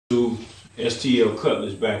STL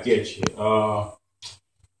Cutlass back at you.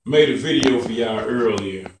 Made a video for y'all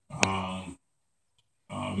earlier.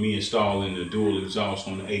 Me installing the dual exhaust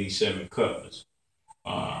on the 87 Cutlass.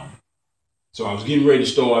 So I was getting ready to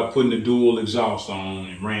start putting the dual exhaust on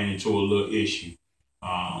and ran into a little issue.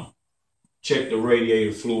 Checked the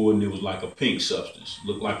radiator fluid and it was like a pink substance.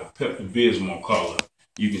 Looked like a Pepto-Bismol color.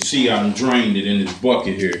 You can see I drained it in this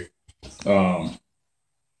bucket here.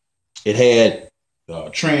 It had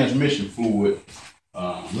transmission fluid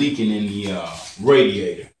leaking in the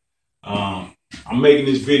radiator. I'm making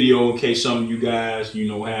this video in case some of you guys,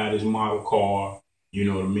 have this model car, you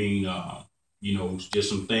know what I mean? Just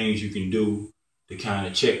some things you can do to kind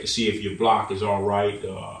of check to see if your block is all right.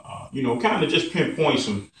 Kind of just pinpoint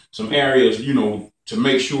some areas, to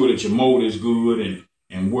make sure that your motor is good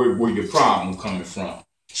and where your problem coming from.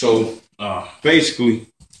 So basically,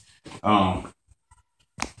 I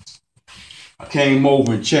came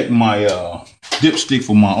over and checked my dipstick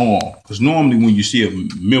for my oil, because normally when you see a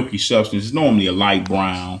milky substance, it's normally a light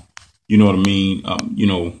brown, you know what I mean?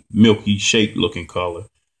 Milky shaped looking color.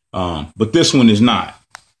 But this one is not.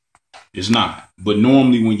 It's not. But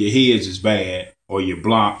normally when your heads is bad or your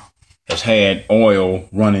block has had oil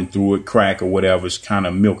running through it, crack or whatever, it's kind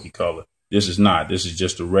of milky color. This is not. This is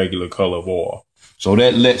just a regular color of oil. So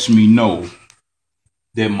that lets me know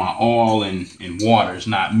that my oil and water is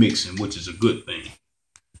not mixing, which is a good thing.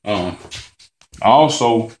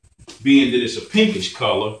 Also, being that it's a pinkish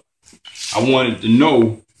color, I wanted to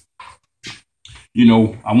know,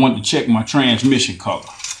 I wanted to check my transmission color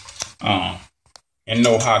and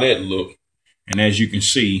know how that looked. And as you can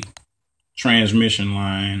see, transmission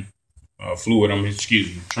line fluid,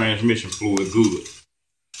 transmission fluid good.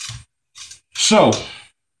 So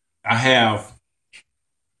I have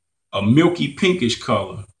a milky pinkish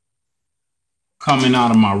color coming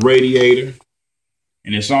out of my radiator,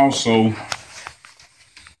 and it's also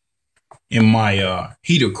in my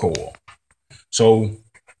heater coil. So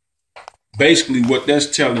basically what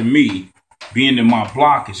that's telling me, being that my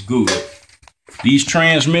block is good, these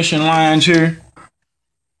transmission lines here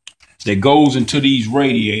that goes into these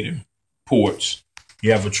radiator ports,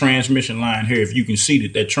 you have a transmission line here. If you can see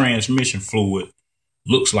that transmission fluid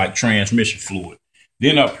looks like transmission fluid.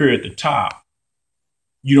 Then up here at the top,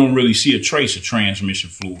 you don't really see a trace of transmission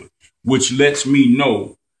fluid, which lets me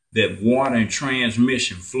know that water and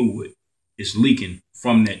transmission fluid is leaking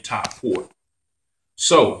from that top port.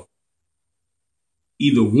 So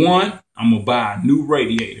either one, I'm gonna buy a new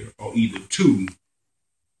radiator, or either two,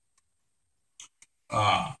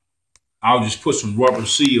 I'll just put some rubber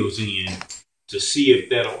seals in to see if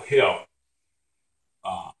that'll help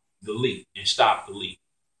the leak and stop the leak.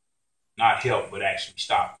 Not help, but actually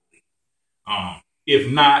stop the leak.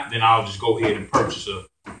 If not, then I'll just go ahead and purchase a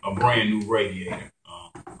brand new radiator.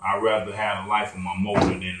 I'd rather have the life of my motor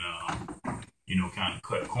than, kind of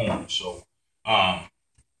cut corners. So I'll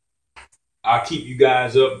keep you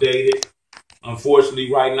guys updated.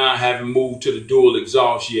 Unfortunately, right now I haven't moved to the dual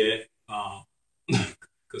exhaust yet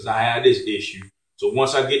because I had this issue. So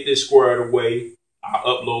once I get this squared away,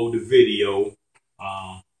 I'll upload the video.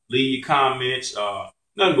 Leave your comments.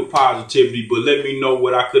 Nothing but positivity, but let me know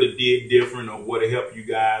what I could have did different or what to help you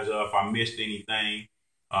guys if I missed anything.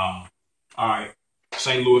 All right.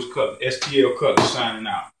 St. Louis Cutlass, STL Cutlass signing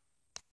out.